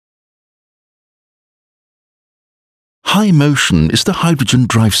HyMotion is the hydrogen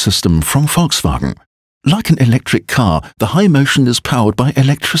drive system from Volkswagen. Like an electric car, the HyMotion is powered by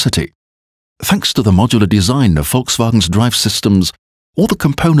electricity. Thanks to the modular design of Volkswagen's drive systems, all the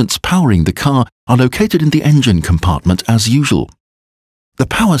components powering the car are located in the engine compartment as usual. The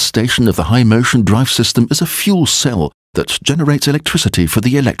power station of the HyMotion drive system is a fuel cell that generates electricity for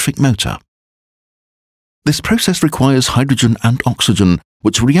the electric motor. This process requires hydrogen and oxygen,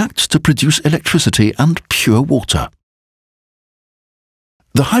 which react to produce electricity and pure water.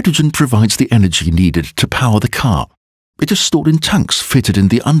 The hydrogen provides the energy needed to power the car. It is stored in tanks fitted in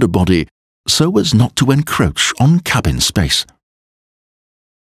the underbody, so as not to encroach on cabin space.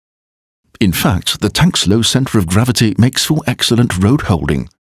 In fact, the tank's low centre of gravity makes for excellent road holding.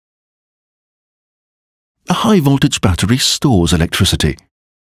 A high-voltage battery stores electricity.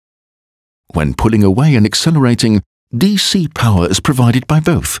 When pulling away and accelerating, DC power is provided by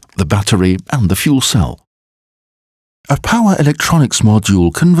both the battery and the fuel cell. A power electronics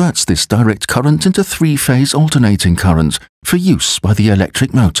module converts this direct current into three-phase alternating current for use by the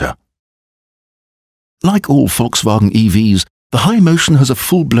electric motor. Like all Volkswagen EVs, the HyMotion has a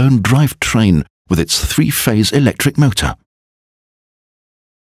full-blown drivetrain with its three-phase electric motor.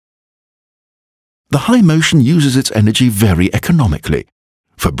 The HyMotion uses its energy very economically.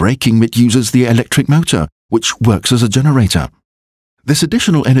 For braking, it uses the electric motor, which works as a generator. This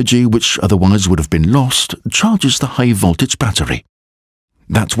additional energy, which otherwise would have been lost, charges the high-voltage battery.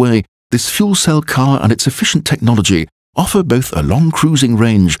 That way, this fuel cell car and its efficient technology offer both a long cruising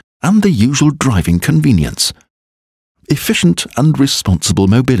range and the usual driving convenience. Efficient and responsible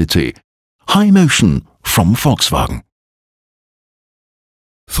mobility. HyMotion from Volkswagen.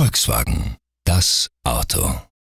 Volkswagen, das Auto.